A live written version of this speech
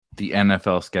The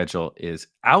NFL schedule is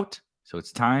out, so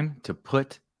it's time to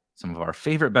put some of our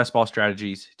favorite best ball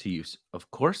strategies to use. Of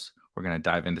course, we're going to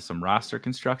dive into some roster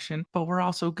construction, but we're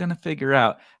also going to figure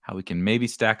out how we can maybe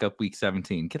stack up week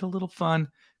 17, get a little fun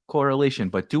correlation,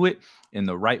 but do it in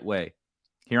the right way.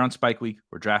 Here on Spike Week,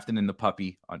 we're drafting in the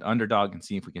puppy on Underdog and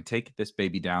see if we can take this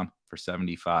baby down for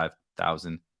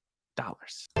 $75,000.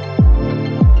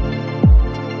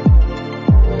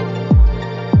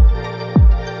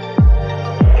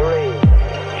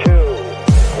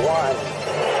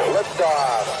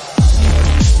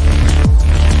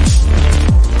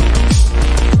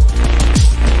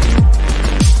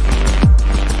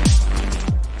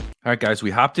 All right, guys, we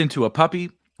hopped into a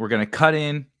puppy. We're going to cut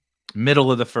in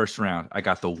middle of the first round. I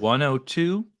got the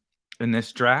 102 in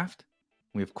this draft.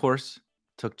 We, of course,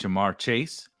 took Ja'Marr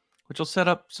Chase, which will set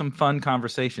up some fun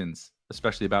conversations,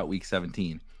 especially about week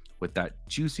 17 with that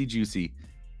juicy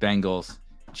Bengals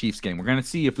Chiefs game. We're going to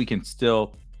see if we can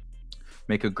still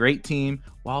make a great team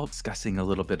while discussing a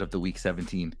little bit of the week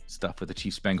 17 stuff with the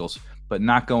Chiefs Bengals, but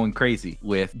not going crazy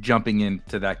with jumping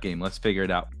into that game. Let's figure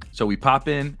it out. So we pop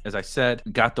in, as I said,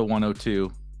 got the 102.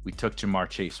 We took Ja'Marr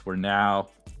Chase. We're now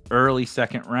early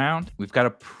second round. We've got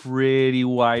a pretty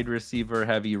wide receiver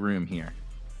heavy room here.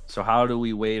 So how do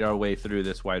we wade our way through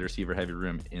this wide receiver heavy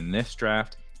room in this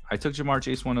draft? I took Ja'Marr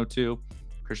Chase 102.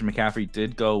 Christian McCaffrey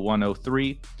did go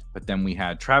 103, but then we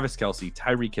had Travis Kelce,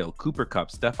 Tyreek Hill, Cooper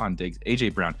Kupp, Stephon Diggs,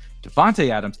 AJ Brown, Devontae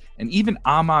Adams, and even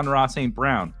Amon-Ra St.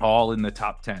 Brown all in the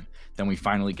top 10. Then we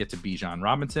finally get to Bijan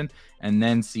Robinson and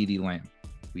then CeeDee Lamb.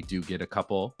 We do get a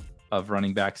couple of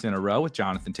running backs in a row with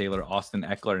Jonathan Taylor, Austin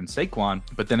Eckler, and Saquon,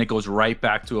 but then it goes right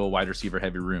back to a wide receiver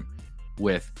heavy room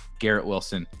with Garrett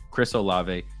Wilson, Chris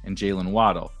Olave, and Jalen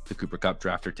Waddle. The Cooper Kupp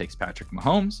drafter takes Patrick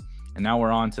Mahomes, and now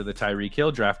we're on to the Tyreek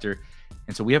Hill drafter.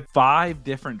 And so we have 5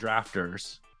 different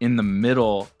drafters in the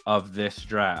middle of this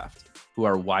draft who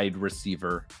are wide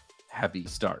receiver heavy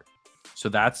start. So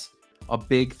that's a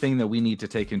big thing that we need to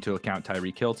take into account.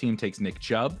 Tyreek Hill team takes Nick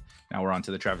Chubb. Now we're on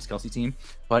to the Travis Kelce team.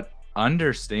 But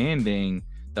understanding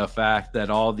the fact that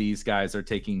all these guys are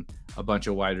taking a bunch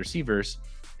of wide receivers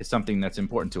is something that's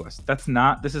important to us.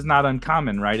 This is not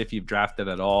uncommon, right? If you've drafted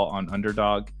at all on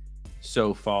Underdog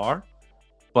so far,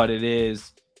 but it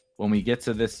is when we get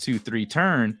to this 2-3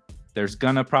 turn, there's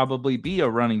gonna probably be a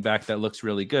running back that looks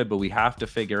really good, but we have to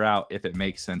figure out if it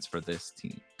makes sense for this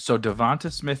team. So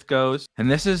Devonta Smith goes, and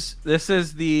this is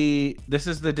the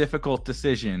difficult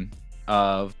decision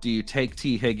of, do you take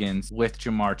T. Higgins with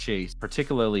Ja'Marr Chase,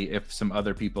 particularly if some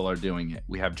other people are doing it?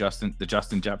 We have the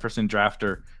Justin Jefferson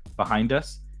drafter behind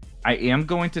us. I am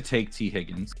going to take T.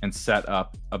 Higgins and set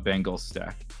up a Bengals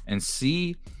stack and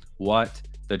see what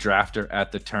the drafter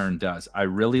at the turn does. I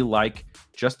really like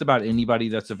just about anybody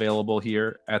that's available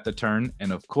here at the turn.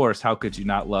 And of course, how could you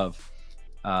not love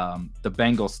the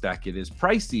Bengals stack? It is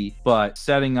pricey, but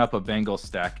setting up a Bengals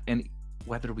stack, and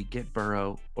whether we get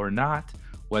Burrow or not,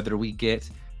 whether we get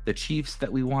the Chiefs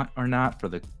that we want or not for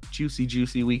the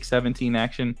juicy week 17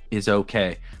 action, is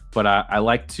okay. But I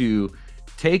like to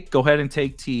go ahead and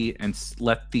take T and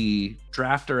let the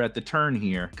drafter at the turn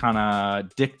here kind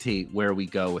of dictate where we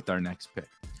go with our next pick.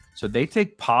 So they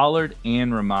take Pollard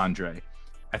and Ramondre.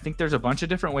 I think there's a bunch of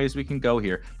different ways we can go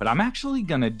here, but I'm actually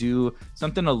going to do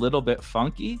something a little bit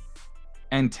funky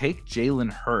and take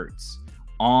Jalen Hurts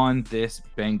on this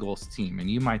Bengals team. And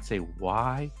you might say,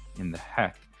 why in the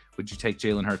heck would you take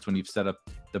Jalen Hurts when you've set up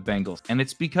the Bengals? And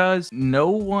it's because no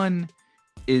one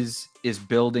is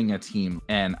building a team.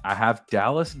 And I have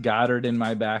Dallas Goedert in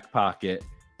my back pocket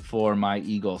for my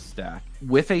Eagles stack,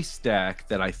 with a stack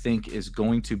that I think is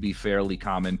going to be fairly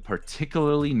common,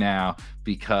 particularly now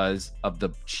because of the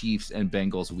Chiefs and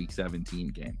Bengals week 17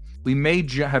 game. We may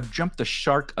have jumped the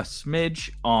shark a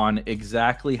smidge on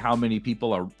exactly how many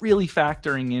people are really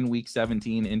factoring in week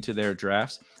 17 into their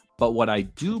drafts. But what I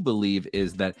do believe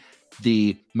is that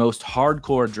the most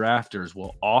hardcore drafters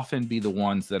will often be the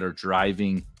ones that are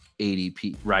driving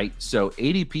ADP, right? So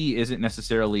ADP isn't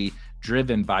necessarily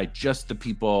driven by just the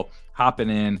people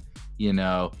hopping in,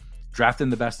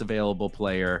 drafting the best available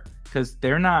player, because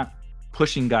they're not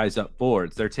pushing guys up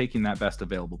boards. They're taking that best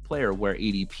available player. Where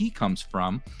ADP comes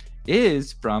from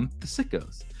is from the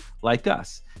sickos like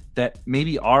us that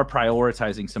maybe are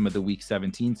prioritizing some of the week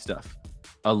 17 stuff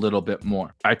a little bit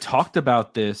more. I talked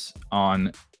about this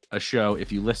on a show.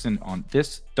 If you listen on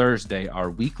this Thursday, our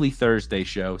weekly Thursday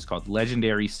show, it's called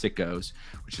Legendary Sickos,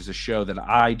 which is a show that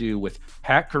I do with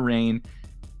Pat Carrain.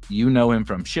 You know him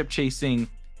from Ship Chasing,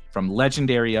 from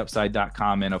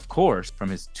legendaryupside.com, and of course from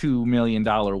his $2 million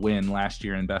win last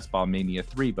year in Best Ball Mania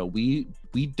 3. But we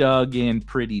dug in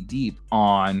pretty deep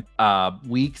on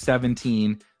week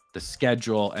 17 the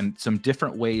schedule and some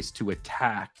different ways to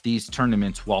attack these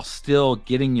tournaments while still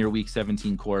getting your week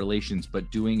 17 correlations, but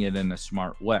doing it in a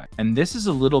smart way. And this is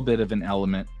a little bit of an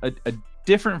element, a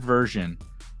different version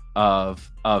of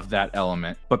that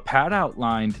element. But Pat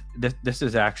outlined this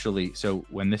is actually, so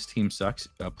when this team sucks,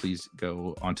 please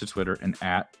go onto Twitter and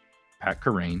at Pat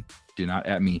Carrain, do not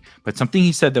at me. But something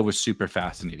he said that was super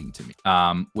fascinating to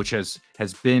me, which has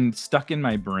been stuck in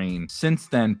my brain since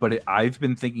then, but I've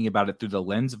been thinking about it through the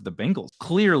lens of the Bengals.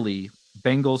 Clearly,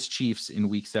 Bengals Chiefs in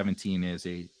week 17 is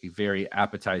a very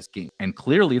appetized game. And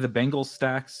clearly the Bengals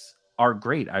stacks are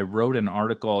great. I wrote an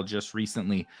article just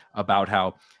recently about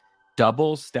how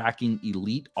double stacking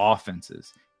elite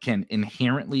offenses can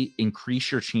inherently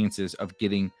increase your chances of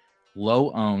getting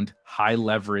low-owned,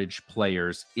 high-leverage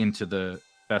players into the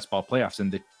best ball playoffs.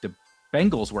 And the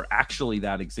Bengals were actually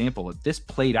that example. This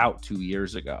played out 2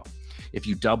 years ago. If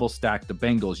you double stack the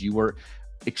Bengals, you were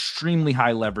extremely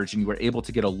high leverage and you were able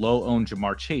to get a low-owned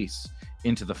Jamar Chase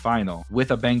into the final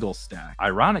with a Bengals stack.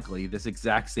 Ironically, this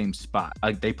exact same spot,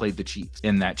 they played the Chiefs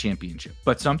in that championship.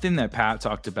 But something that Pat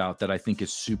talked about that I think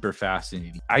is super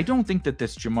fascinating. I don't think that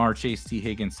this Jamar Chase T.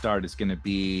 Higgins start is going to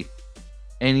be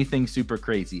anything super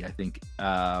crazy. I think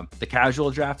the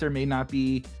casual drafter may not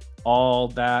be all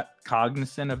that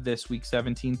cognizant of this week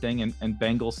 17 thing and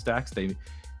Bengals stacks.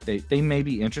 They may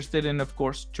be interested in, of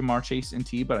course, Jamar Chase and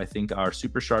T, but I think our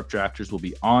super sharp drafters will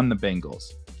be on the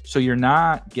Bengals. So you're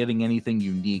not getting anything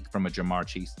unique from a Jamar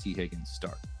Chase T. Higgins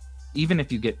start, even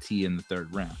if you get T in the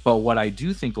third round. But what I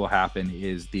do think will happen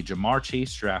is the Jamar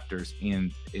Chase drafters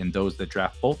and those that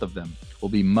draft both of them will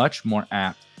be much more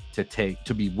apt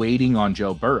to be waiting on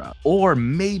Joe Burrow, or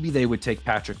maybe they would take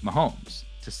Patrick Mahomes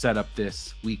to set up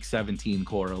this week 17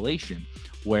 correlation.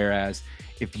 Whereas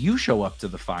if you show up to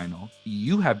the final,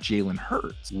 you have Jalen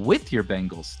Hurts with your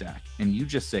Bengals stack, and you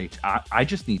just say, I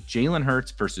just need Jalen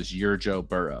Hurts versus your Joe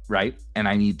Burrow, right? And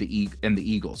I need the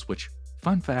Eagles, which,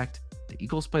 fun fact, the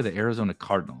Eagles play the Arizona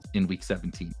Cardinals in week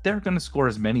 17. They're going to score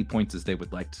as many points as they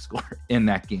would like to score in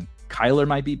that game. Kyler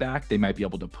might be back. They might be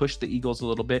able to push the Eagles a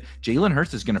little bit. Jalen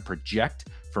Hurts is going to project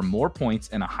for more points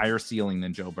and a higher ceiling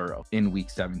than Joe Burrow in week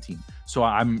 17. So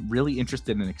I'm really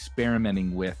interested in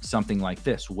experimenting with something like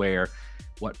this, where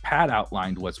what Pat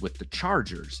outlined was with the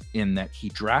Chargers, in that he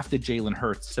drafted Jalen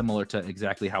Hurts similar to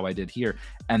exactly how I did here,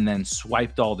 and then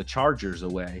swiped all the Chargers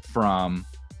away from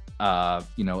a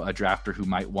drafter who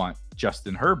might want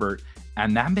Justin Herbert.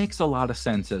 And that makes a lot of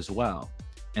sense as well.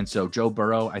 And so Joe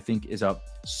Burrow, I think, is a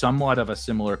somewhat of a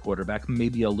similar quarterback,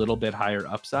 maybe a little bit higher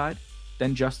upside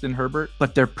than Justin Herbert,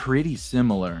 but they're pretty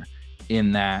similar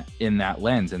in that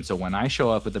lens. And so when I show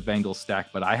up with the Bengals stack,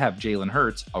 but I have Jalen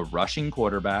Hurts, a rushing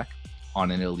quarterback on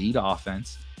an elite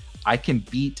offense, I can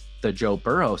beat the Joe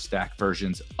Burrow stack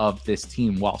versions of this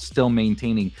team while still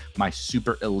maintaining my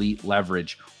super elite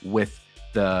leverage with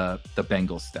the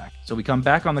Bengals stack. So we come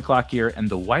back on the clock here, and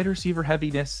the wide receiver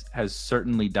heaviness has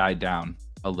certainly died down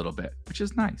a little bit, which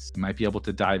is nice. You might be able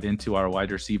to dive into our wide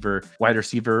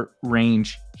receiver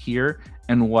range here.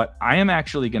 And what I am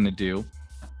actually going to do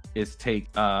is take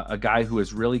a guy who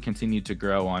has really continued to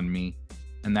grow on me,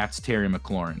 and that's Terry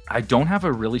McLaurin. I don't have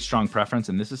a really strong preference,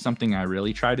 and this is something I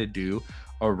really try to do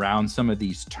around some of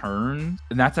these turns.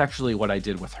 And that's actually what I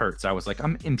did with Hurts. I was like,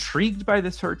 I'm intrigued by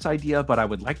this Hurts idea, but I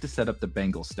would like to set up the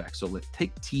Bengals stack. So let's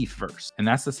take T first. And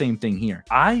that's the same thing here.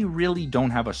 I really don't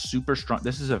have a super strong,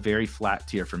 this is a very flat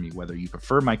tier for me, whether you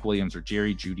prefer Mike Williams or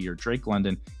Jerry Jeudy or Drake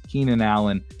London, Keenan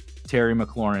Allen, Terry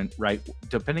McLaurin, right?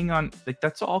 Depending on,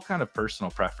 that's all kind of personal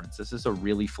preference. This is a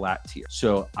really flat tier.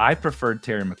 So I preferred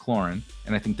Terry McLaurin,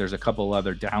 and I think there's a couple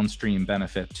other downstream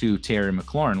benefit to Terry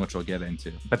McLaurin, which we'll get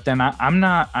into. But then I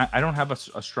don't have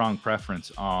a strong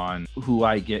preference on who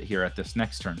I get here at this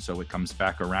next turn. So it comes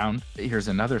back around. Here's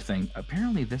another thing.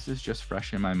 Apparently this is just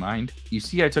fresh in my mind. You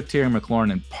see, I took Terry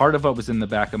McLaurin, and part of what was in the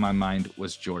back of my mind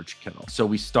was George Kittle. So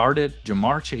we started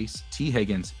Jamar Chase, T.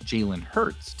 Higgins, Jalen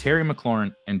Hurts, Terry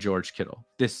McLaurin, and George Kittle.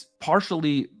 This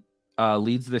partially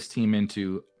leads this team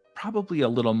into probably a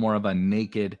little more of a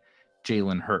naked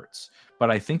Jalen Hurts.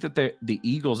 But I think that the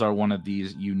Eagles are one of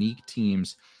these unique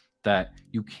teams that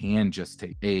you can just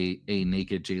take a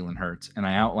naked Jalen Hurts. And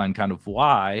I outlined kind of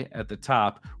why at the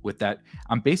top with that.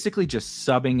 I'm basically just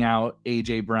subbing out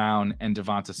A.J. Brown and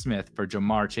Devonta Smith for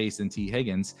Jamar Chase and T.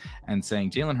 Higgins and saying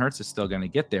Jalen Hurts is still going to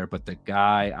get there, but the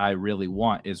guy I really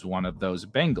want is one of those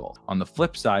Bengals. On the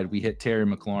flip side, we hit Terry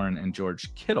McLaurin and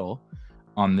George Kittle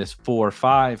on this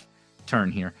 4-5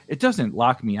 turn here. It doesn't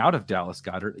lock me out of Dallas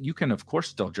Goedert. You can, of course,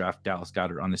 still draft Dallas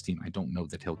Goedert on this team. I don't know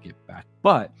that he'll get back,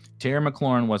 but Terry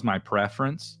McLaurin was my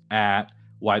preference at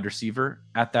wide receiver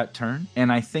at that turn.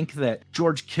 And I think that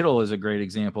George Kittle is a great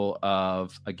example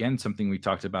of, again, something we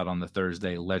talked about on the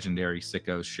Thursday Legendary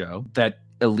Sickos show, that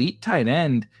elite tight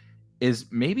end is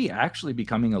maybe actually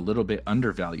becoming a little bit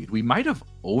undervalued. We might have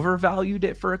overvalued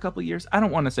it for a couple of years. I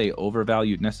don't want to say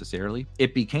overvalued necessarily.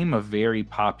 It became a very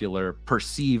popular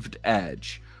perceived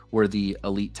edge were the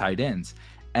elite tight ends.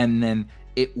 And then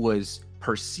it was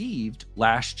perceived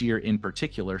last year in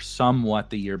particular, somewhat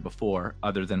the year before,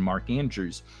 other than Mark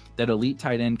Andrews, that elite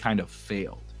tight end kind of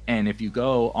failed. And if you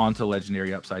go onto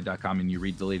legendaryupside.com and you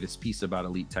read the latest piece about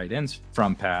elite tight ends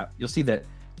from Pat, you'll see that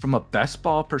from a best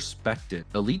ball perspective,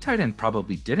 elite tight end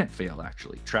probably didn't fail,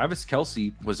 actually. Travis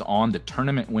Kelce was on the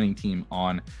tournament winning team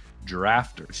on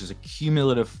Drafter, which is a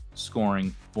cumulative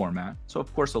scoring format. So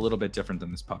of course, a little bit different than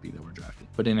this puppy that we're drafting,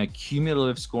 but in a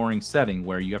cumulative scoring setting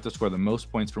where you have to score the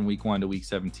most points from week 1 to week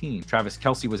 17, Travis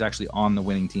Kelce was actually on the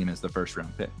winning team as the first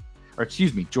round pick. Or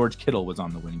excuse me, George Kittle was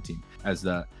on the winning team as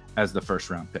the first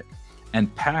round pick.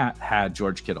 And Pat had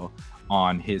George Kittle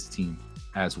on his team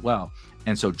as well.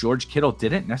 And so George Kittle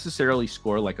didn't necessarily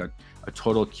score like a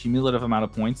total cumulative amount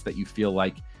of points that you feel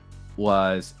like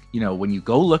was, when you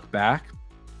go look back,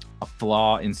 a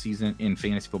flaw in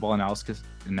fantasy football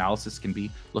analysis can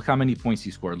be, look how many points he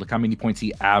scored, look how many points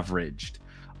he averaged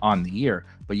on the year.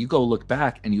 But you go look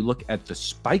back and you look at the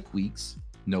spike weeks,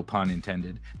 no pun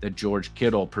intended, that George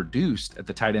Kittle produced at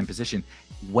the tight end position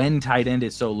when tight end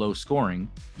is so low scoring.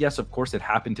 Yes, of course, it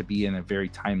happened to be in a very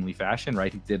timely fashion,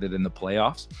 right? He did it in the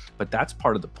playoffs, but that's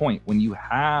part of the point. When you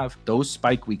have those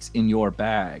spike weeks in your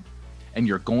bag, and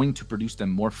you're going to produce them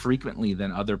more frequently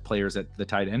than other players at the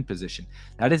tight end position,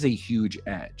 that is a huge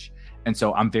edge. And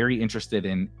so I'm very interested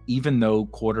in, even though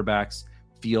quarterbacks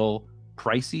feel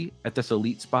pricey at this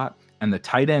elite spot and the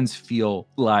tight ends feel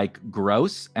like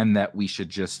gross and that we should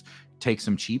just take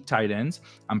some cheap tight ends,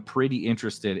 I'm pretty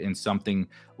interested in something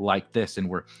like this. And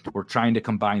we're trying to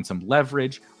combine some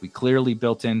leverage. We clearly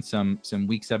built in some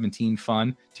week 17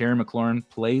 fun. Terry McLaurin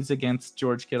plays against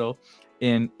George Kittle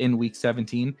in week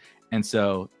 17. And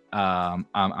so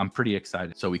I'm pretty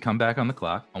excited. So we come back on the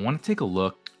clock. I want to take a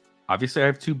look. Obviously, I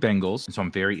have 2 Bengals, and so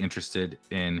I'm very interested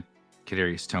in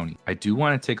Kadarius Toney. I do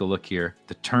want to take a look here.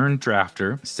 The turn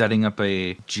drafter setting up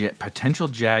a potential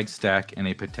Jag stack and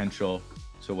a potential.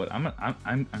 So what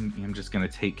I'm just going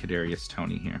to take Kadarius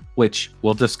Toney here, which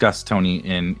we'll discuss Toney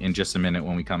in just a minute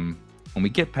when we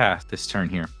get past this turn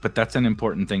here. But that's an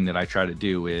important thing that I try to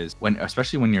do is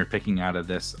especially when you're picking out of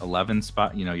this 11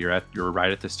 spot, you're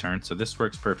right at this turn. So this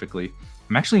works perfectly.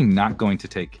 I'm actually not going to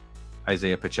take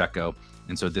Isaiah Pacheco.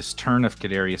 And so this turn of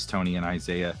Kadarius Toney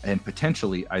and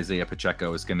potentially Isaiah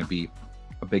Pacheco is going to be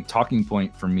a big talking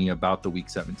point for me about the week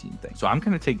 17 thing. So I'm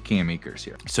going to take Cam Akers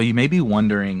here. So you may be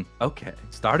wondering, okay,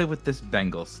 started with this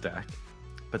Bengals stack,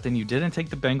 but then you didn't take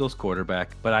the Bengals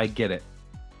quarterback, but I get it.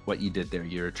 What you did there,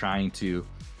 you're trying to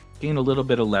gain a little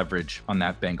bit of leverage on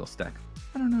that Bengals stack.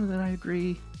 I don't know that I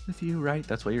agree with you, right?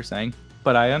 That's what you're saying,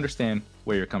 but I understand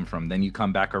where you're coming from. Then you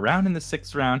come back around in the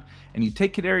 6th round and you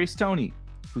take Kadarius Toney,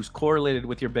 who's correlated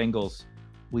with your Bengals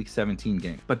week 17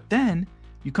 game. But then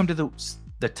you come to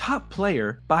the top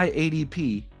player by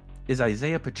ADP is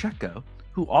Isaiah Pacheco,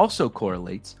 who also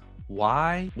correlates.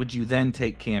 Why would you then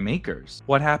take Cam Akers?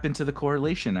 What happened to the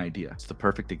correlation idea? It's the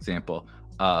perfect example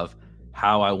of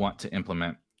how I want to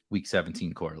implement week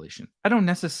 17 correlation. I don't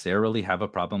necessarily have a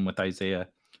problem with Isaiah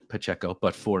Pacheco,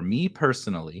 but for me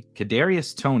personally,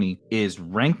 Kadarius Toney is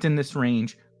ranked in this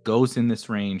range, goes in this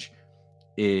range,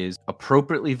 is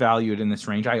appropriately valued in this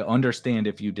range. I understand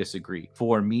if you disagree.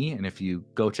 For me, and if you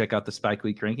go check out the Spike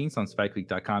Week rankings on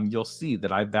spikeweek.com, you'll see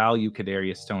that I value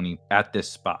Kadarius Toney at this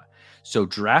spot. So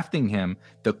drafting him,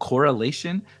 the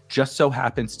correlation just so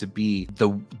happens to be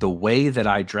the way that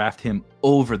I draft him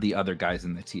over the other guys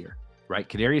in the tier, right?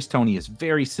 Kadarius Toney is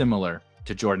very similar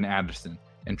to Jordan Addison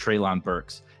and Treylon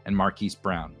Burks and Marquise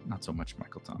Brown. Not so much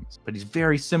Michael Thomas, but he's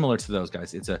very similar to those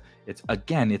guys. It's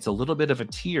a little bit of a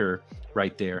tier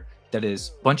right there that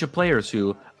is a bunch of players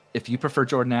who, if you prefer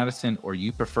Jordan Addison or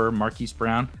you prefer Marquise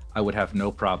Brown, I would have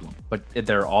no problem. But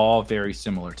they're all very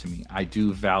similar to me. I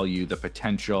do value the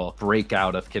potential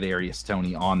breakout of Kadarius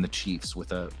Toney on the Chiefs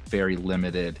with a very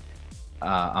limited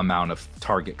amount of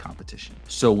target competition.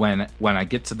 So when I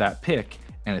get to that pick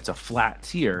and it's a flat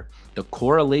tier, the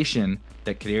correlation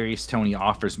that Kadarius Toney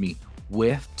offers me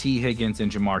with T. Higgins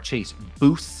and Jamar Chase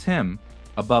boosts him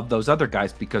above those other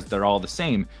guys because they're all the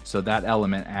same. So that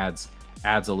element adds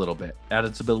a little bit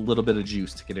of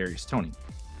juice to Kadarius Toney.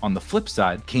 On the flip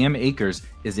side, Cam Akers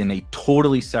is in a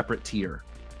totally separate tier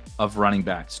of running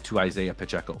backs to Isaiah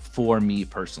Pacheco for me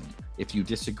personally. If you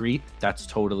disagree, that's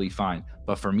totally fine.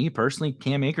 But for me personally,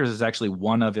 Cam Akers is actually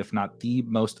one of, if not the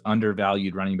most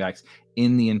undervalued running backs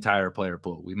in the entire player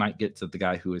pool. We might get to the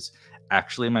guy who is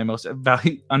actually my most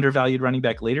undervalued running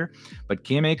back later, but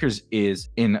Cam Akers is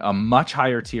in a much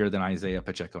higher tier than Isaiah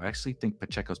Pacheco. I actually think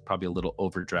Pacheco's probably a little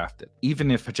overdrafted. Even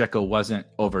if Pacheco wasn't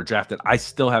overdrafted, I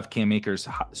still have Cam Akers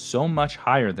so much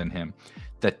higher than him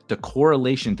that the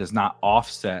correlation does not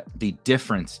offset the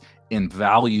difference in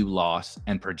value loss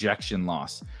and projection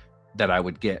loss that I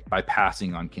would get by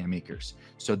passing on Cam Akers.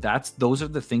 So those are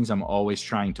the things I'm always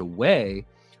trying to weigh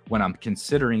when I'm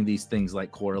considering these things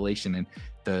like correlation. And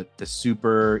the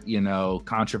super,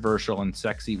 controversial and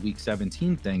sexy week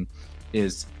 17 thing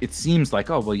is, it seems like,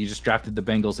 oh, well, you just drafted the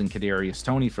Bengals and Kadarius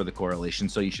Toney for the correlation,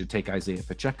 so you should take Isaiah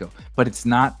Pacheco. But it's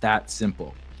not that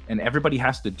simple. And everybody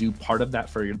has to do part of that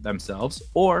for themselves,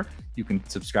 or you can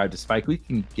subscribe to Spike Week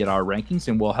and get our rankings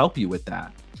and we'll help you with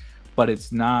that. But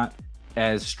it's not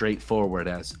as straightforward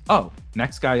as, oh,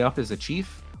 next guy up is a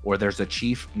Chief, or there's a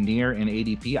Chief near an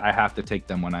ADP. I have to take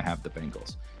them when I have the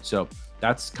Bengals. So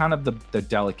that's kind of the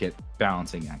delicate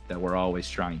balancing act that we're always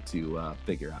trying to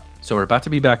figure out. So we're about to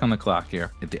be back on the clock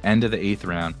here at the end of the 8th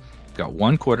round. Got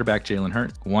one quarterback, Jalen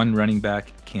Hurts, one running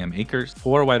back, Cam Akers,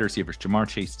 4 wide receivers, Jamar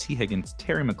Chase, T. Higgins,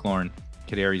 Terry McLaurin,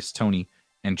 Kadarius Toney,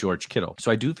 and George Kittle.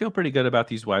 So I do feel pretty good about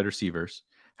these wide receivers.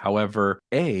 However,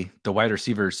 the wide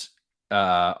receivers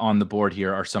on the board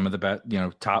here are some of the best,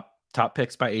 top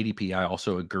picks by ADP. I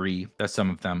also agree that some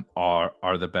of them are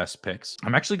the best picks.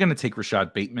 I'm actually going to take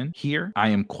Rashad Bateman here. I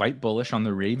am quite bullish on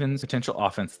the Ravens' potential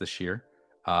offense this year.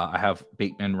 I have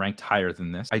Bateman ranked higher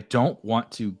than this. I don't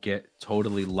want to get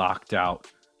totally locked out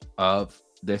of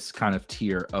this kind of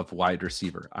tier of wide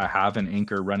receiver. I have an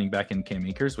anchor running back in Cam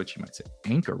Akers, which you might say,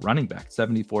 anchor running back,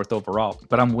 74th overall.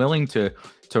 But I'm willing to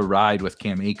ride with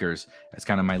Cam Akers as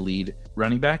kind of my lead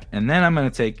running back. And then I'm going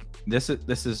to take, this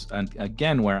is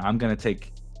again where I'm going to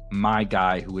take my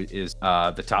guy who is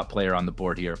the top player on the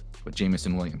board here, with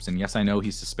Jameson Williams. And yes, I know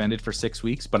he's suspended for 6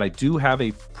 weeks, but I do have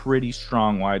a pretty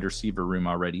strong wide receiver room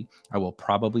already. I will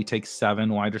probably take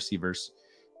 7 wide receivers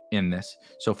in this.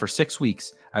 So for 6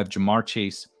 weeks, I have Jamar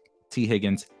Chase, T.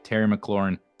 Higgins, Terry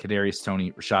McLaurin, Kadarius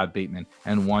Toney, Rashad Bateman,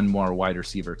 and one more wide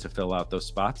receiver to fill out those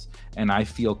spots. And I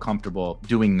feel comfortable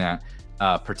doing that,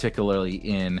 particularly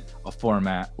in a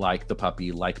format like the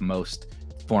puppy, like most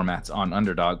formats on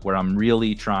Underdog, where I'm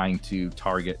really trying to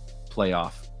target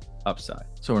playoff upside.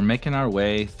 So we're making our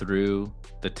way through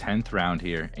the 10th round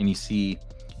here, and you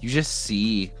just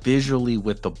see visually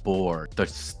with the board the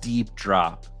steep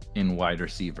drop in wide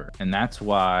receiver. And that's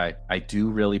why I do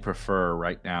really prefer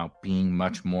right now being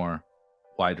much more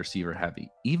wide receiver heavy.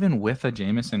 Even with a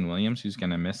Jameson Williams who's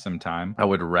going to miss some time, I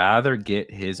would rather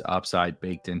get his upside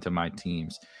baked into my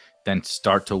teams than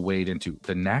start to wade into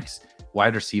the next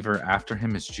wide receiver after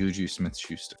him is Juju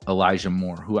Smith-Schuster, Elijah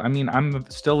Moore, who, I mean, I'm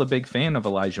still a big fan of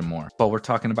Elijah Moore, but we're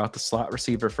talking about the slot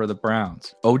receiver for the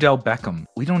Browns. Odell Beckham.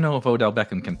 We don't know if Odell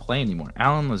Beckham can play anymore.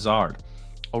 Alan Lazard,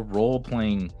 a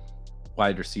role-playing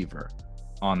wide receiver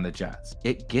on the Jets.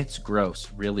 It gets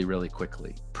gross really, really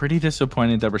quickly. Pretty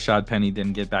disappointed that Rashad Penny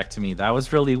didn't get back to me. That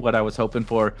was really what I was hoping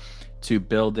for, to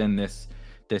build in this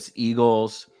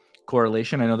Eagles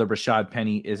correlation. I know that Rashad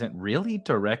Penny isn't really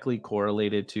directly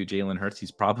correlated to Jalen Hurts.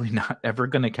 He's probably not ever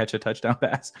going to catch a touchdown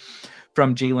pass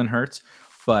from Jalen Hurts.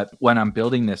 But when I'm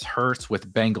building this Hurts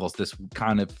with Bengals, this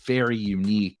kind of very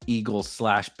unique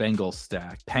Eagles/Bengals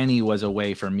stack, Penny was a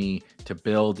way for me to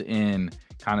build in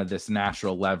kind of this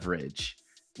natural leverage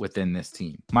within this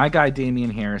team. My guy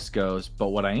Damian Harris goes, but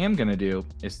what I am going to do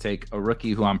is take a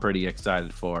rookie who I'm pretty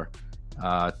excited for.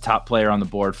 Top player on the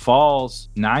board, falls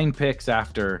 9 picks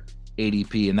after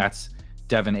ADP, and that's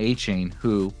Devin Achane,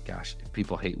 who, gosh, if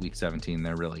people hate week 17,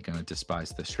 they're really going to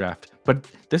despise this draft. But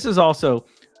this is also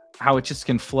how it just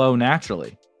can flow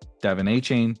naturally. Devin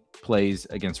Achane plays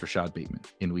against Rashad Bateman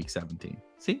in week 17.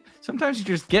 See, sometimes you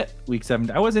just get week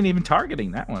 17. I wasn't even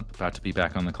targeting that one. About to be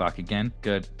back on the clock again.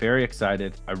 Good. Very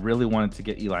excited. I really wanted to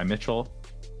get Eli Mitchell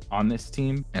on this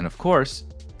team. And of course,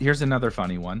 here's another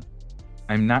funny one.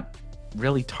 I'm not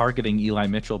really targeting Eli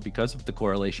Mitchell because of the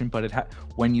correlation, but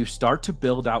when you start to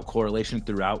build out correlation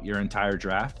throughout your entire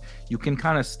draft, you can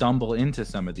kind of stumble into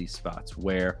some of these spots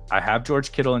where I have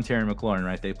George Kittle and Terry McLaurin,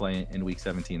 right? They play in week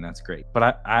 17. That's great.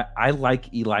 But I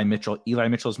like Eli Mitchell. Eli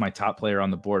Mitchell is my top player on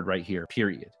the board right here,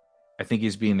 period. I think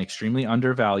he's being extremely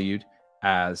undervalued,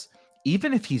 as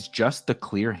even if he's just the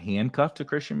clear handcuff to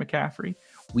Christian McCaffrey,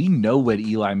 we know what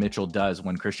Eli Mitchell does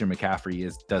when Christian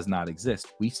McCaffrey does not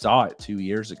exist. We saw it 2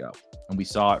 years ago, and we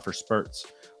saw it for spurts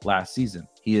last season.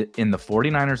 He in the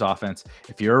 49ers offense,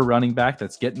 if you're a running back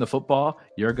that's getting the football,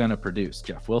 you're going to produce.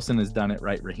 Jeff Wilson has done it,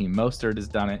 right? Raheem Mostert has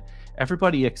done it.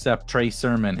 Everybody except Trey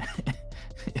Sermon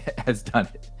has done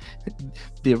it.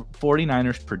 The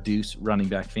 49ers produce running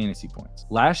back fantasy points.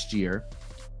 Last year,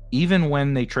 even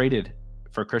when they traded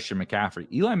for Christian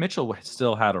McCaffrey, Eli Mitchell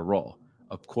still had a role.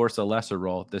 Of course, a lesser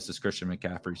role. This is Christian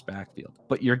McCaffrey's backfield.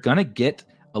 But you're going to get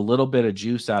a little bit of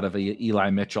juice out of Eli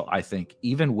Mitchell, I think,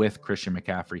 even with Christian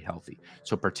McCaffrey healthy.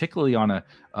 So particularly on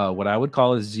a what I would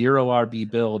call a 0 RB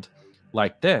build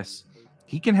like this,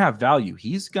 he can have value.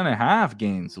 He's going to have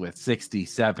gains with 60,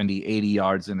 70, 80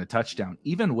 yards and a touchdown,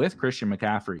 even with Christian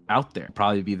McCaffrey out there.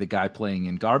 Probably be the guy playing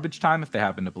in garbage time if they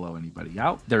happen to blow anybody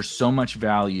out. There's so much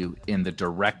value in the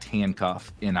direct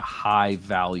handcuff in a high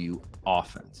value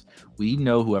offense. We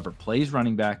know whoever plays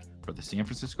running back for the San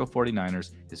Francisco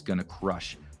 49ers is going to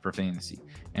crush for fantasy.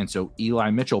 And so Eli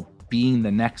Mitchell being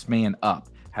the next man up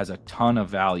has a ton of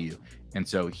value. And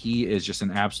so he is just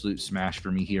an absolute smash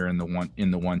for me here in the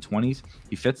 120s.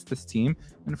 He fits this team.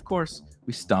 And of course,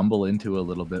 we stumble into a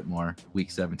little bit more week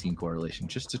 17 correlation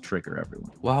just to trigger everyone.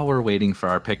 While we're waiting for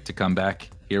our pick to come back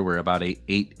here, we're about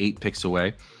eight picks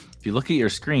away. If you look at your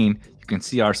screen, you can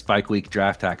see our Spike Week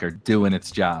Draft Hacker doing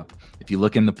its job. If you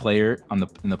look in the player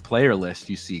in the player list,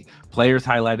 you see players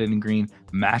highlighted in green,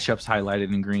 matchups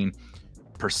highlighted in green,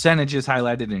 percentages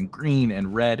highlighted in green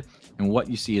and red. And what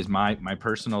you see is my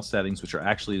personal settings, which are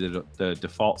actually the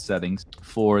default settings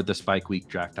for the Spike Week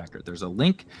Draft Hacker. There's a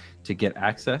link to get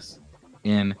access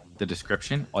in the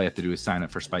description. All you have to do is sign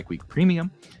up for Spike Week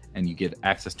Premium, and you get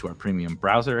access to our premium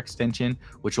browser extension,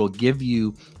 which will give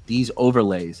you these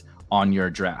overlays on your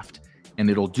draft. And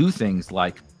it'll do things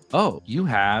like, oh, you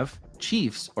have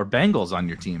Chiefs or Bengals on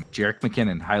your team. Jerick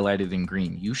McKinnon highlighted in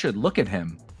green. You should look at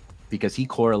him because he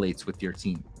correlates with your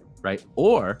team, right?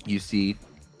 Or you see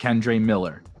Kendre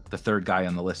Miller, the third guy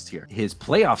on the list here. His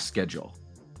playoff schedule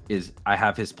I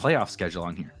have his playoff schedule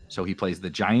on here. So he plays the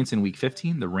Giants in week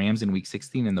 15, the Rams in week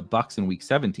 16, and the Bucks in week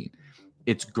 17.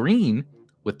 It's green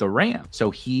with the Rams.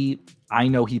 So I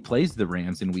know he plays the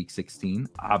Rams in week 16.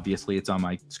 Obviously it's on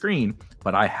my screen,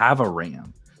 but I have a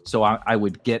Ram. So I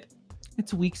would get,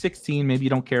 it's week 16. Maybe you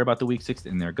don't care about the week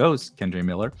 16. And there goes Kendre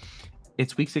Miller.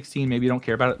 It's week 16. Maybe you don't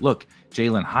care about it. Look,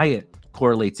 Jalen Hyatt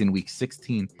correlates in week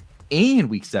 16 and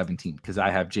week 17 because I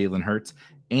have Jalen Hurts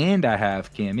and I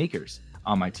have Cam Akers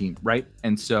on my team, right?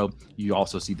 And so you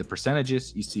also see the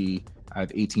percentages. You see I have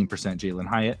 18% Jalen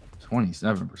Hyatt,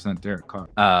 27% Derek Carr,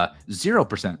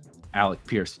 0% Alec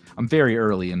Pierce. I'm very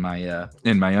early in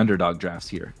my underdog drafts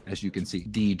here, as you can see.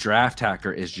 The Draft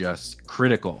Hacker is just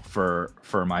critical for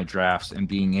my drafts and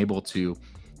being able to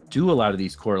do a lot of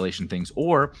these correlation things.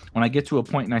 Or when I get to a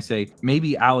point and I say,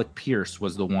 maybe Alec Pierce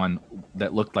was the one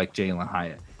that looked like Jalen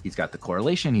Hyatt. He's got the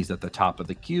correlation. He's at the top of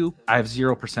the queue. I have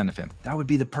 0% of him. That would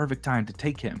be the perfect time to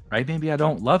take him, right? Maybe I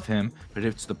don't love him, but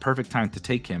it's the perfect time to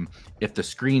take him if the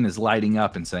screen is lighting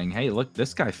up and saying, hey, look,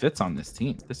 this guy fits on this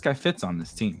team. This guy fits on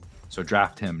this team. So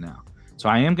draft him now. So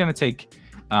I am going to take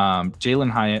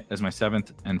Jalen Hyatt as my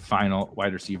 7th and final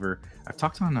wide receiver. I've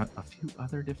talked on a few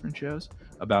other different shows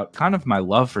about kind of my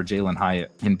love for Jalen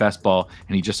Hyatt in best ball,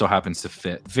 and he just so happens to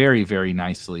fit very, very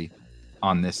nicely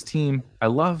on this team. I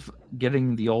love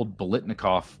getting the old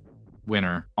Bolitnikoff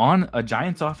winner on a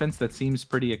Giants offense that seems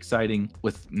pretty exciting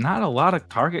with not a lot of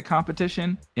target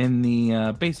competition in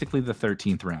the basically the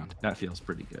 13th round. That feels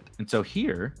pretty good. And so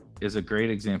here is a great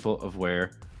example of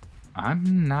where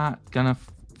I'm not gonna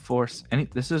force any.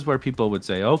 This is where people would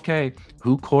say, okay,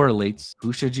 who correlates?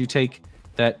 Who should you take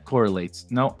that correlates?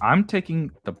 No, I'm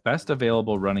taking the best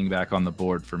available running back on the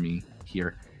board for me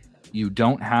here. You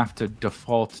don't have to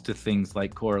default to things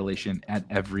like correlation at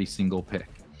every single pick.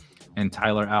 And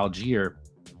Tyler Algier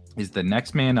is the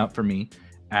next man up for me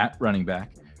at running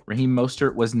back. Raheem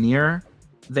Mostert was near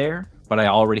there, but I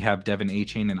already have Devin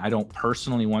Achane, and I don't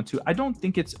personally want to. I don't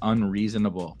think it's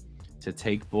unreasonable to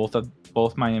take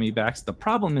both Miami backs. The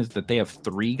problem is that they have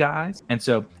 3 guys. And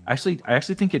so I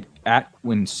actually think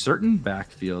when certain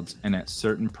backfields and at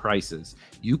certain prices,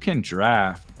 you can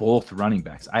draft both running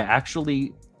backs. I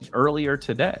actually earlier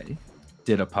today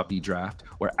did a puppy draft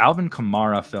where Alvin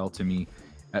Kamara fell to me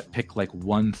at pick like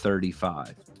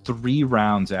 135, 3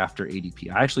 rounds after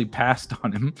ADP. I actually passed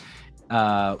on him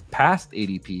past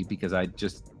ADP because I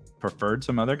just preferred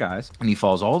some other guys, and he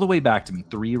falls all the way back to me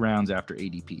 3 rounds after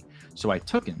ADP. So I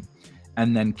took him.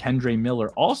 And then Kendre Miller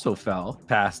also fell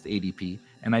past ADP,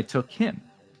 and I took him.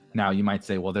 Now you might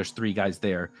say, well, there's 3 guys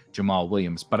there, Jamal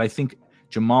Williams, but I think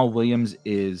Jamal Williams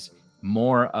is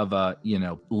more of a,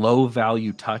 low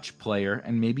value touch player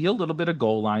and maybe a little bit of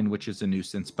goal line, which is a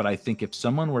nuisance. But I think if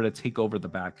someone were to take over the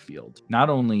backfield, not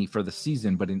only for the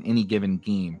season, but in any given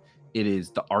game, it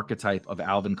is the archetype of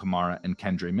Alvin Kamara and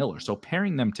Kendre Miller. So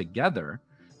pairing them together,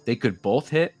 they could both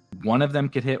hit. One of them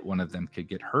could hit, one of them could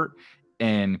get hurt.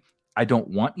 And I don't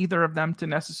want either of them to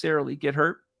necessarily get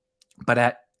hurt. But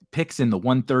at picks in the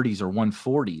 130s or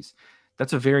 140s,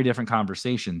 that's a very different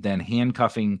conversation than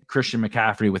handcuffing Christian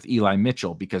McCaffrey with Eli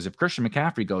Mitchell, because if Christian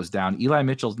McCaffrey goes down, Eli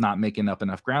Mitchell's not making up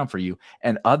enough ground for you,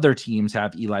 and other teams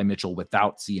have Eli Mitchell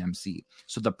without CMC.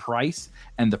 So the price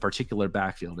and the particular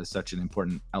backfield is such an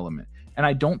important element. And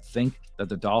I don't think that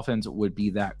the Dolphins would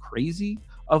be that crazy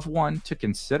of one to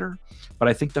consider, but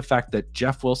I think the fact that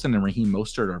Jeff Wilson and Raheem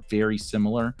Mostert are very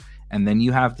similar, and then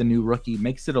you have the new rookie,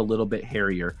 makes it a little bit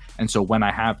hairier. And so when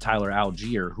I have Tyler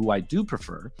Algier, who I do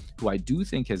prefer, who I do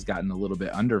think has gotten a little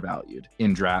bit undervalued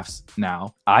in drafts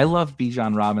now, I love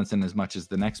Bijan Robinson as much as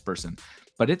the next person,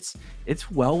 but it's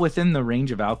well within the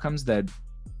range of outcomes that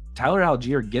Tyler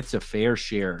Algier gets a fair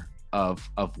share of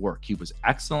work. He was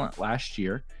excellent last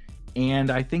year, and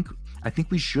I think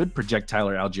we should project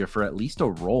Tyler Algier for at least a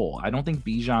role. I don't think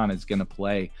Bijan is going to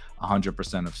play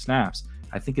 100% of snaps.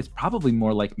 I think it's probably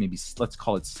more like maybe, let's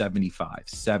call it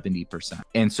 70%.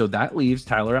 And so that leaves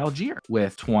Tyler Algier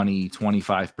with 20,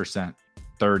 25%,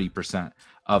 30%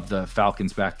 of the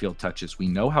Falcons' backfield touches. We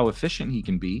know how efficient he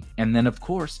can be. And then, of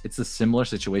course, it's a similar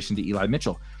situation to Eli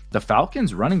Mitchell. The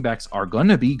Falcons' running backs are going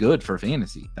to be good for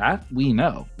fantasy. That we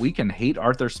know. We can hate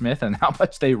Arthur Smith and how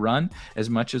much they run as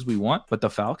much as we want, but the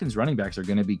Falcons' running backs are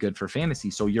going to be good for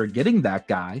fantasy. So you're getting that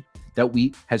guy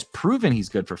that has proven he's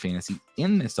good for fantasy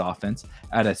in this offense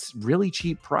at a really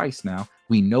cheap price now.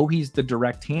 We know he's the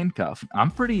direct handcuff. I'm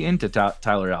pretty into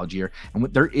Tyler Algier, and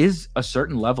there is a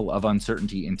certain level of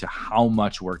uncertainty into how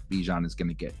much work Bijan is going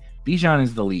to get. Bijan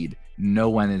is the lead. No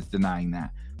one is denying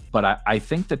that. But I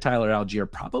think that Tyler Algier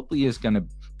probably is going to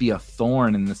be a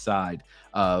thorn in the side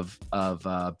of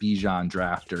Bijan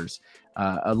drafters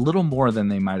a little more than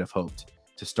they might have hoped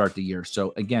to start the year.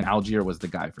 So again, Algier was the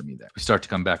guy for me there. We start to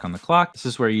come back on the clock. This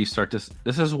is where this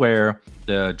is where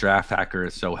the draft hacker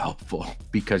is so helpful,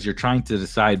 because you're trying to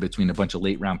decide between a bunch of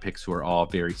late round picks who are all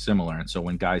very similar. And so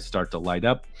when guys start to light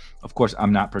up, of course,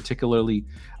 I'm not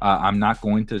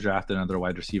going to draft another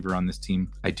wide receiver on this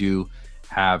team. I do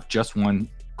have just one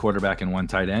quarterback and one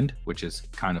tight end, which is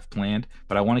kind of planned,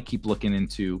 but I want to keep looking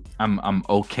into, I'm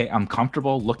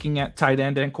comfortable looking at tight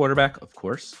end and quarterback, of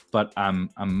course, but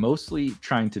I'm mostly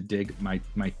trying to dig my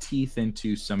teeth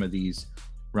into some of these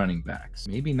running backs.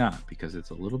 Maybe not, because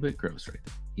it's a little bit gross right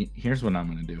there. Here's what I'm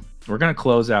going to do. We're going to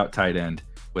close out tight end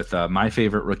with my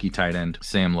favorite rookie tight end,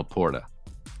 Sam Laporta,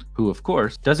 who of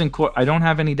course I don't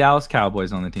have any Dallas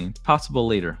Cowboys on the team. Possible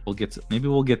later. Maybe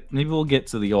we'll get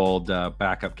to the old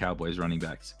backup Cowboys running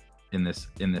backs in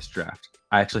this draft.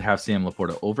 I actually have Sam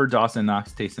Laporta over Dawson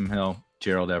Knox, Taysom Hill,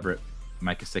 Gerald Everett,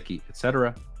 Mike Gesicki,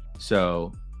 etc.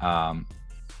 So it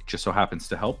just so happens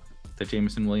to help that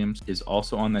Jameson Williams is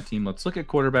also on that team. Let's look at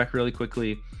quarterback really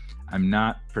quickly. I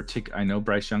know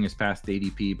Bryce Young is past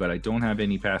ADP, but I don't have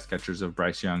any pass catchers of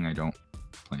Bryce Young. I don't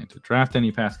plan to draft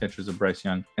any pass catchers of Bryce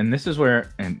Young. And this is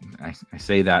where, and I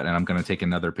say that, and I'm going to take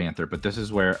another Panther, but this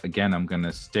is where, again, I'm going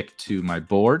to stick to my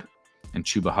board. And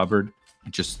Chuba Hubbard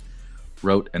just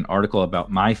wrote an article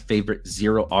about my favorite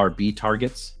 0 RB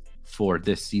targets for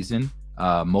this season,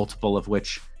 multiple of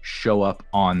which show up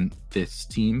on this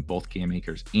team, both Cam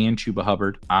Akers and Chuba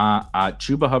Hubbard.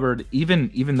 Chuba Hubbard,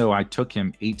 even though I took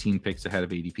him 18 picks ahead of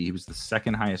ADP, he was the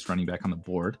second highest running back on the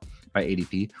board by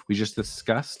ADP. We just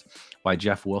discussed why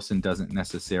Jeff Wilson doesn't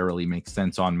necessarily make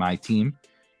sense on my team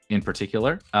in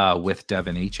particular, with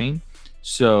Devin Achane.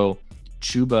 So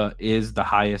Chuba is the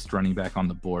highest running back on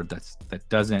the board that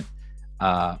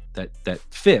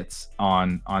fits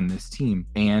on this team.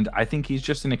 And I think he's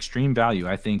just an extreme value.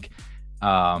 I think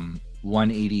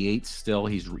 188 still,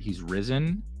 he's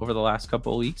risen over the last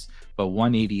couple of weeks, but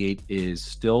 188 is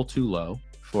still too low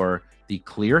for the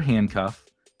clear handcuff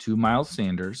to Miles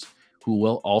Sanders, who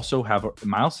will also have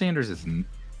Miles Sanders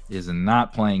is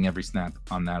not playing every snap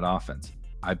on that offense.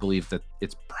 I believe that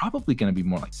it's probably going to be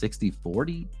more like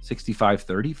 60-40,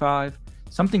 65-35,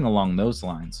 something along those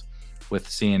lines with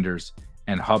Sanders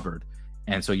and Hubbard.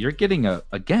 And so you're getting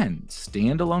again,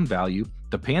 standalone value.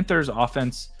 The Panthers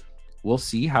offense, we'll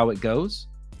see how it goes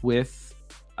with,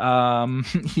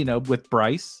 with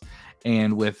Bryce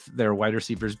and with their wide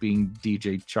receivers being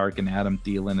DJ Chark and Adam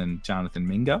Thielen and Jonathan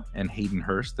Mingo and Hayden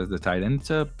Hurst as the tight end.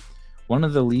 To one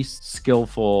of the least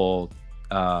skillful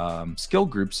skill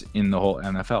groups in the whole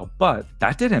NFL, but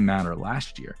that didn't matter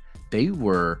last year. They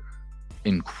were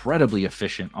incredibly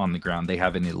efficient on the ground. They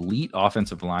have an elite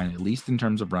offensive line, at least in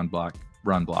terms of run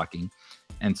blocking.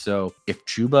 And so if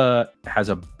Chuba has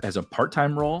a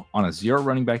part-time role on a 0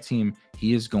 running back team,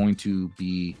 he is going to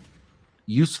be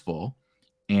useful.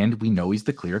 And we know he's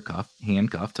the clear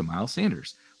handcuff to Miles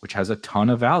Sanders, which has a ton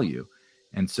of value.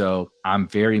 And so I'm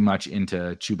very much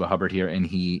into Chuba Hubbard here, and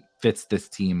he fits this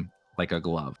team like a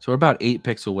glove. So we're about 8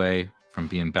 picks away from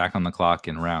being back on the clock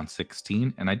in round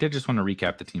 16. And I did just want to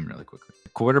recap the team really quickly.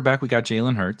 Quarterback, we got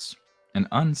Jalen Hurts, an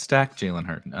unstacked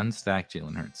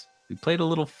Jalen Hurts. We played a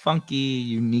little funky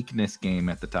uniqueness game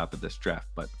at the top of this draft,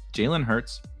 but Jalen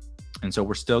Hurts. And so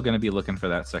we're still going to be looking for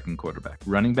that second quarterback.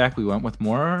 Running back, we went with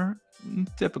more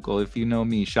typical, if you know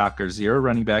me, shocker, 0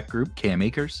 running back group. Cam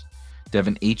Akers,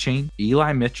 Devin Achane,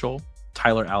 Eli Mitchell,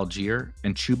 Tyler Algier,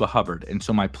 and Chuba Hubbard. And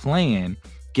so my plan,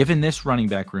 given this running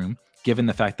back room, given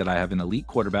the fact that I have an elite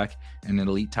quarterback and an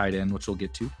elite tight end, which we'll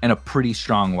get to, and a pretty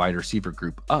strong wide receiver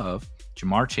group of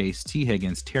Jamar Chase, T.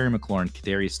 Higgins, Terry McLaurin,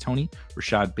 Kadarius Toney,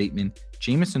 Rashad Bateman,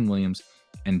 Jamison Williams,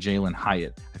 and Jalen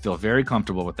Hyatt. I feel very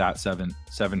comfortable with that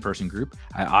seven-person group.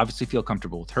 I obviously feel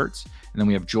comfortable with Hurts. And then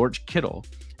we have George Kittle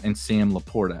and Sam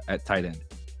Laporta at tight end.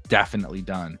 Definitely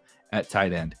done at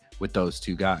tight end with those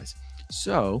 2 guys.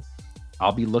 So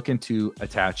I'll be looking to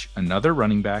attach another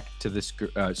running back to this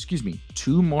group.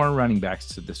 2 more running backs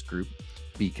to this group,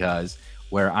 because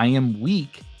where I am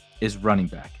weak is running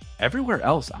back. Everywhere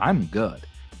else, I'm good.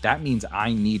 That means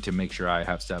I need to make sure I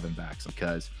have 7 backs,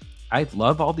 because I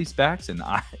love all these backs, and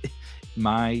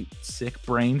my sick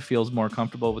brain feels more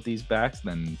comfortable with these backs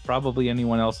than probably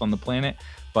anyone else on the planet.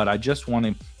 But I just want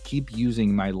to keep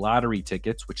using my lottery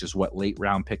tickets, which is what late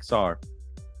round picks are.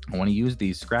 I want to use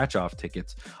these scratch off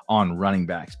tickets on running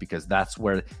backs, because that's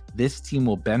where this team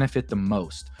will benefit the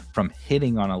most from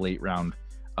hitting on a late round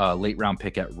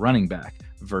pick at running back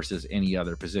versus any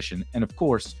other position. And of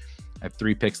course, I have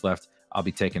 3 picks left. I'll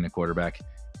be taking a quarterback.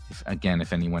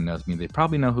 If anyone knows me, they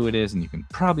probably know who it is, and you can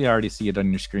probably already see it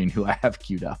on your screen who I have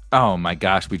queued up. Oh my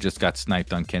gosh, we just got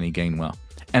sniped on Kenny Gainwell.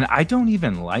 And I don't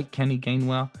even like Kenny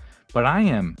Gainwell, but I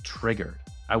am triggered.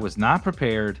 I was not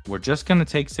prepared. We're just going to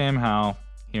take Sam Howell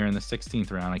here in the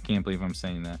 16th round. I can't believe I'm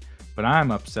saying that, but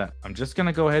I'm upset. I'm just going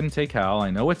to go ahead and take Howell.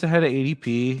 I know it's ahead of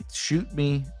ADP. Shoot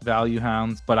me, value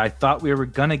hounds, but I thought we were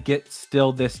going to get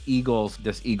still this Eagles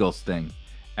thing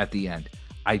at the end.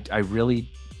 I really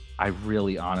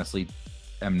honestly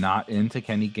am not into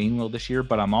Kenny Gainwell this year,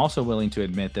 but I'm also willing to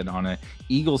admit that on an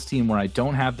Eagles team where I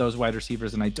don't have those wide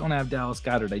receivers and I don't have Dallas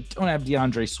Goedert, I don't have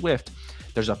DeAndre Swift,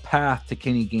 there's a path to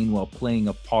Kenny Gainwell playing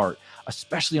a part,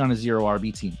 especially on a 0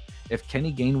 RB team. If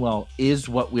Kenny Gainwell is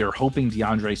what we're hoping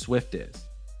DeAndre Swift is,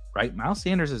 right? Miles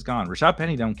Sanders is gone. Rashad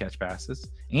Penny don't catch passes,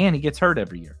 and he gets hurt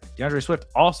every year. DeAndre Swift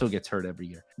also gets hurt every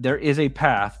year. There is a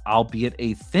path, albeit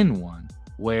a thin one,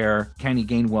 where Kenny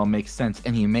Gainwell makes sense,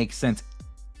 and he makes sense.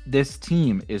 This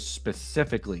team is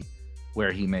specifically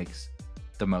where he makes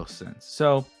the most sense.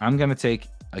 So I'm going to take,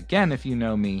 again, if you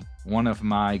know me, one of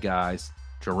my guys,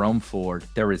 Jerome Ford.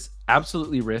 There is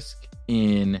absolutely risk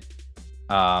in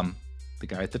the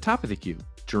guy at the top of the queue,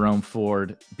 Jerome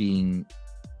Ford, being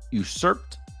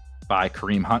usurped by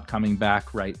Kareem Hunt coming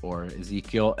back, right? Or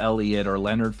Ezekiel Elliott or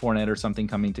Leonard Fournette or something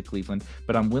coming to Cleveland.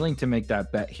 But I'm willing to make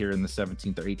that bet here in the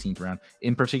 17th or 18th round,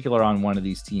 in particular on one of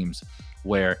these teams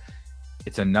where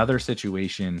it's another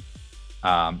situation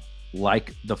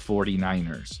like the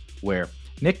 49ers, where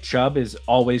Nick Chubb is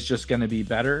always just going to be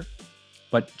better,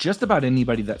 but just about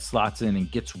anybody that slots in and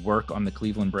gets work on the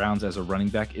Cleveland Browns as a running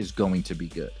back is going to be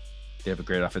good. They have a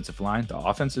great offensive line. The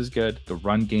offense is good. The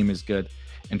run game is good.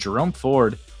 And Jerome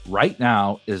Ford right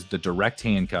now is the direct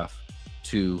handcuff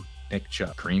to Nick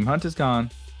Chubb. Kareem Hunt is gone.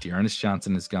 Dearness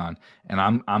Johnson is gone. And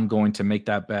I'm going to make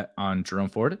that bet on Jerome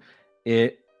Ford.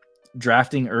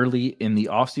 Drafting early in the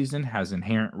offseason has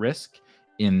inherent risk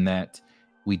in that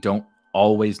we don't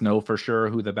always know for sure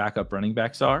who the backup running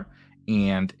backs are.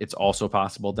 And it's also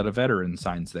possible that a veteran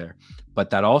signs there.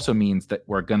 But that also means that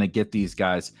we're going to get these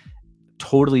guys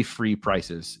totally free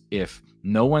prices. If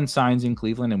no one signs in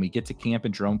Cleveland and we get to camp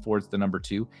and Jerome Ford's the number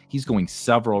 2, he's going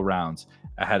several rounds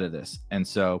ahead of this. And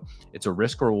so it's a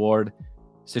risk reward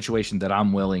situation that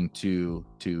I'm willing to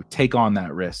take on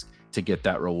that risk to get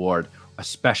that reward,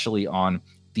 especially on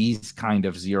these kind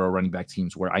of 0 running back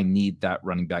teams where I need that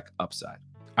running back upside.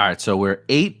 All right, so we're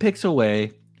 8 picks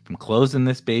away from closing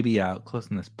this puppy out.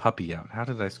 How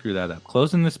did I screw that up?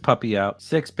 Closing this puppy out,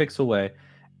 6 picks away.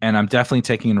 And I'm definitely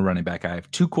taking a running back. I have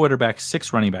 2 quarterbacks,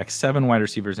 6 running backs, 7 wide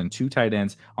receivers, and 2 tight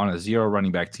ends on a 0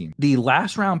 running back team. The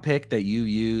last round pick that you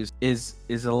use is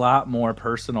a lot more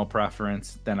personal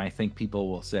preference than I think people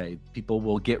will say. People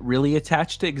will get really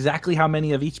attached to exactly how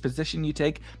many of each position you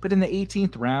take, but in the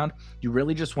 18th round, you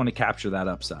really just want to capture that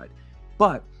upside.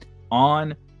 But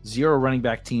on 0 running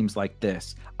back teams like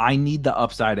this, I need the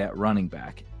upside at running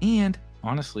back. And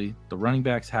honestly, the running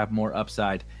backs have more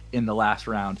upside in the last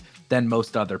round than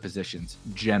most other positions,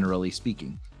 generally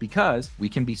speaking, because we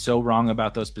can be so wrong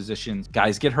about those positions.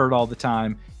 Guys get hurt all the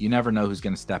time. You never know who's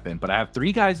going to step in. But I have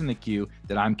 3 guys in the queue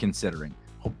that I'm considering.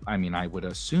 I mean, I would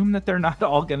assume that they're not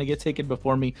all going to get taken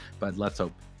before me, but let's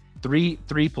hope. Three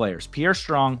players. Pierre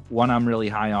Strong, one I'm really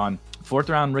high on. 4th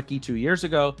round rookie 2 years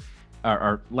ago,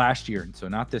 or last year, so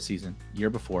not this season, year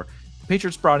before. The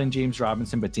Patriots brought in James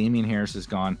Robinson, but Damian Harris is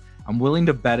gone. I'm willing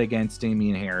to bet against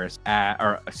Damian Harris,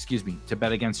 to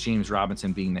bet against James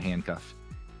Robinson being the handcuff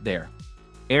there.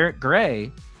 Eric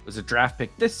Gray was a draft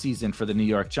pick this season for the New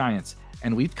York Giants,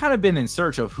 and we've kind of been in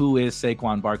search of who is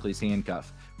Saquon Barkley's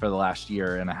handcuff for the last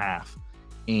year and a half.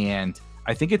 And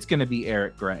I think it's going to be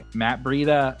Eric Gray. Matt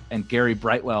Breida and Gary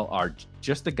Brightwell are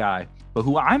just a guy, but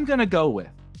who I'm going to go with,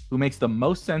 who makes the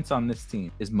most sense on this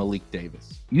team, is Malik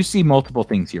Davis. You see multiple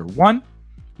things here. One,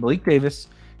 Malik Davis,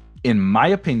 in my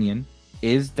opinion,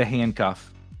 is the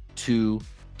handcuff to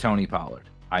Tony Pollard.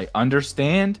 I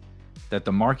understand that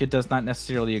the market does not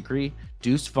necessarily agree.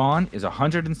 Deuce Vaughn is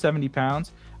 170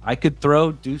 pounds. I could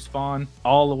throw Deuce Vaughn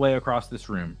all the way across this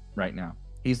room right now.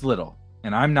 He's little,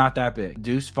 and I'm not that big.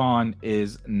 Deuce Vaughn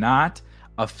is not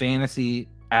a fantasy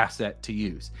asset to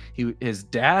use. His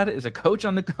dad is a coach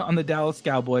on the Dallas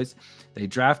Cowboys. They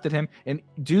drafted him, and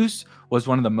Deuce was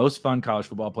one of the most fun college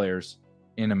football players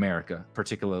in America,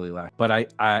 particularly last. But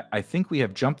I think we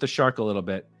have jumped the shark a little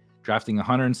bit, drafting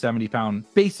 170-pound,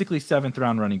 basically 7th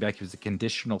round running back. He was a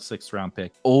conditional 6th round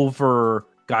pick over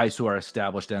guys who are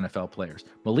established NFL players.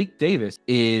 Malik Davis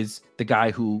is the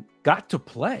guy who got to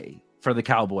play for the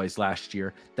Cowboys last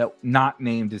year that not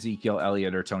named Ezekiel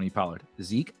Elliott or Tony Pollard.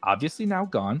 Zeke, obviously now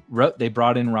gone. They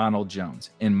brought in Ronald Jones.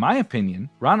 In my opinion,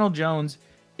 Ronald Jones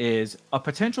is a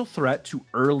potential threat to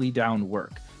early down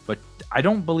work. But I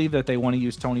don't believe that they want to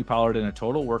use Tony Pollard in a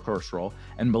total workhorse role.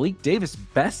 And Malik Davis'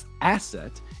 best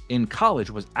asset in college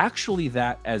was actually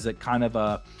that as a kind of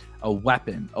a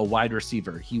weapon, a wide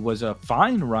receiver. He was a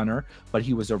fine runner, but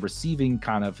he was a receiving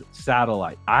kind of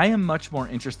satellite. I am much more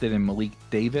interested in Malik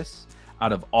Davis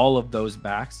out of all of those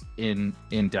backs in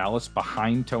Dallas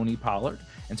behind Tony Pollard.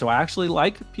 And so I actually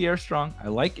like Pierre Strong. I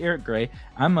like Eric Gray.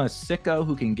 I'm a sicko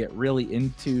who can get really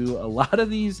into a lot of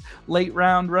these late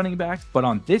round running backs. But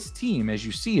on this team, as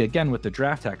you see again with the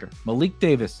draft hacker, Malik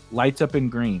Davis lights up in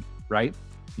green, right?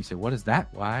 You say, what is that?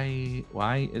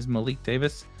 Why is Malik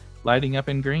Davis lighting up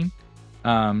in green?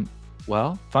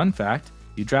 Well, fun fact,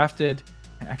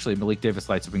 actually Malik Davis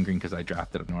lights up in green because I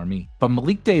drafted him, nor me. But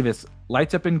Malik Davis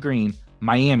lights up in green,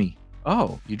 Miami.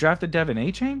 Oh, you drafted Devin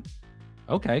A-Chain?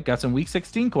 Okay, got some week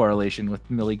 16 correlation with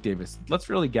Malik Davis. Let's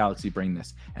really galaxy brain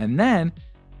this. And then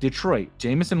Detroit,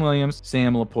 Jamison Williams,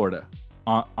 Sam Laporta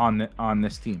on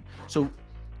this team. So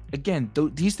again,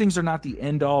 these things are not the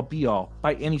end all be all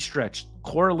by any stretch.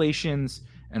 Correlations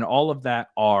and all of that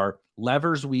are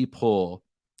levers we pull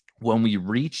when we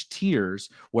reach tiers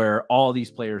where all these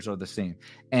players are the same.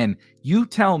 And you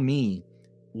tell me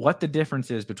what the difference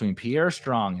is between Pierre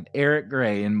Strong and Eric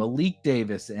Gray and Malik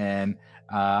Davis and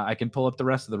I can pull up the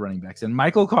rest of the running backs and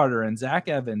Michael Carter and Zach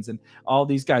Evans and all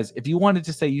these guys. If you wanted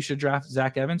to say you should draft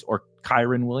Zach Evans or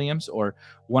Kyron Williams or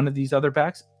one of these other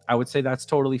backs, I would say that's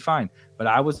totally fine. But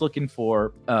I was looking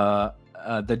for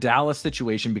the Dallas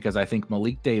situation because I think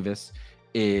Malik Davis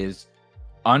is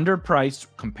underpriced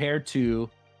compared to,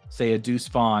 say, a Deuce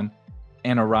Vaughn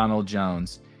and a Ronald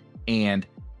Jones. And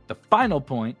the final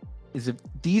point is if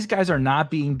these guys are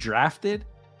not being drafted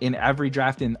in every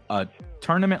draft in a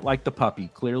tournament like the Puppy.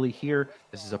 Clearly here,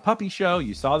 this is a Puppy show.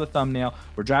 You saw the thumbnail.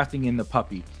 We're drafting in the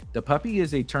Puppy. The Puppy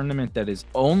is a tournament that is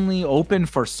only open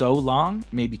for so long,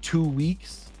 maybe 2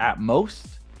 weeks at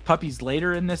most. Puppies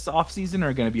later in this offseason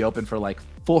are going to be open for like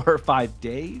 4 or 5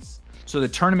 days. So the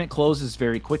tournament closes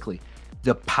very quickly.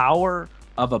 The power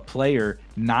of a player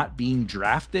not being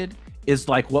drafted is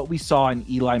like what we saw in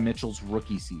Eli Mitchell's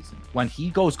rookie season. When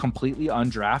he goes completely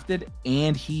undrafted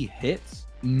and he hits,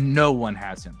 no one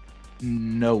has him.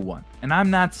 No one. And I'm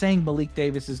not saying Malik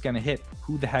Davis is going to hit.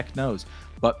 Who the heck knows?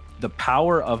 But the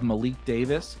power of Malik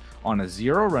Davis on a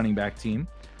 0 running back team,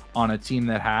 on a team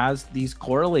that has these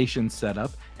correlations set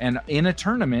up, and in a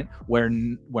tournament where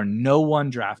no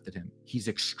one drafted him, he's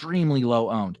extremely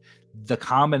low owned. The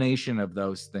combination of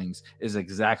those things is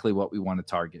exactly what we want to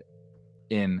target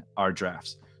in our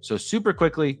drafts. So super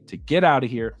quickly to get out of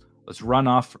here, let's run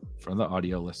off for the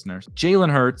audio listeners.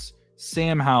 Jalen Hurts,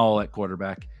 Sam Howell at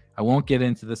quarterback. I won't get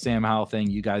into the Sam Howell thing.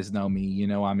 You guys know me. You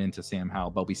know I'm into Sam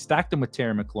Howell. But we stacked him with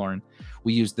Terry McLaurin.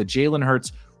 We used the Jalen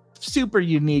Hurts super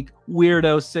unique,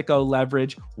 weirdo, sicko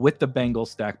leverage with the Bengals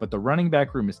stack. But the running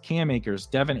back room is Cam Akers,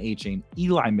 Devin Achane,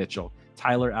 Eli Mitchell,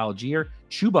 Tyler Algier,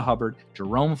 Chuba Hubbard,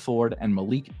 Jerome Ford, and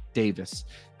Malik Davis.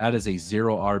 That is a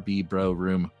 0 RB bro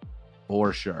room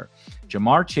for sure.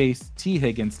 Jamar Chase, T.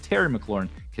 Higgins, Terry McLaurin,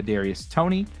 Kadarius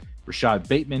Toney, Rashad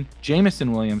Bateman,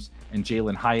 Jamison Williams, and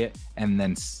Jalen Hyatt, and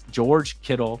then George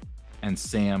Kittle and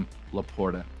Sam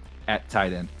Laporta at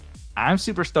tight end. I'm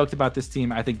super stoked about this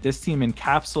team. I think this team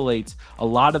encapsulates a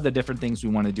lot of the different things we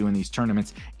want to do in these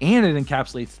tournaments, and it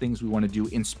encapsulates things we want to do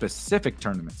in specific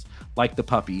tournaments, like the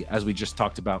puppy, as we just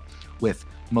talked about with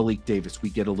Malik Davis. We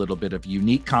get a little bit of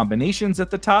unique combinations at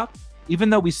the top. Even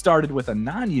though we started with a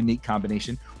non-unique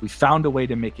combination, we found a way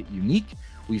to make it unique.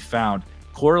 We found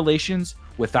correlations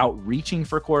without reaching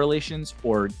for correlations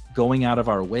or going out of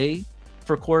our way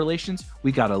for correlations.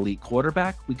 We got elite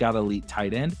quarterback. We got elite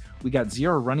tight end. We got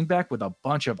 0 running back with a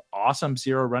bunch of awesome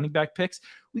 0 running back picks.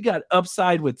 We got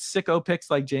upside with sicko picks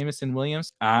like Jamison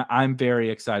Williams. I'm very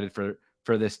excited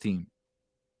for this team.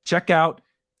 Check out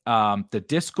the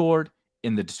Discord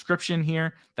in the description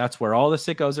here. That's where all the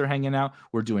sickos are hanging out.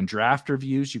 We're doing draft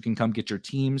reviews. You can come get your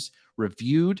teams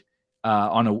reviewed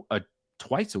on a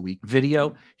twice a week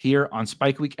video here on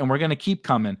Spike Week. And we're going to keep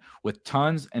coming with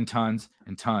tons and tons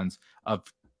and tons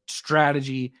of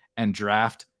strategy and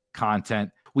draft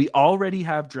content. We already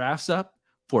have drafts up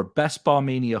for Best Ball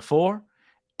Mania 4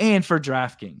 and for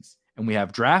DraftKings. And we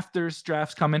have drafters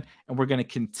drafts coming, and we're going to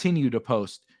continue to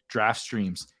post draft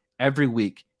streams every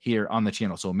week here on the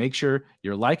channel. So make sure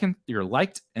you're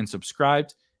liked and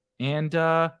subscribed. And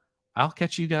I'll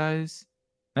catch you guys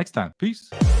next time. Peace.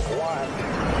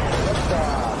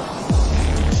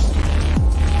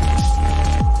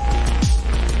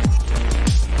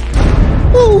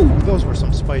 Woo! Those were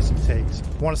some spicy takes.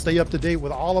 Want to stay up to date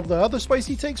with all of the other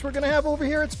spicy takes we're going to have over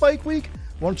here at Spike Week?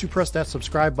 Why don't you press that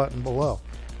subscribe button below?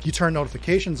 You turn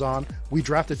notifications on, we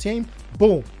draft a team,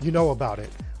 boom, you know about it.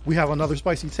 We have another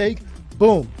spicy take,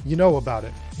 boom, you know about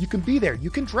it. You can be there. You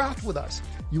can draft with us.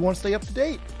 You want to stay up to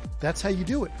date? That's how you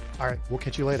do it. All right, we'll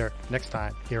catch you later next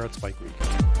time here at Spike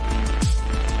Week.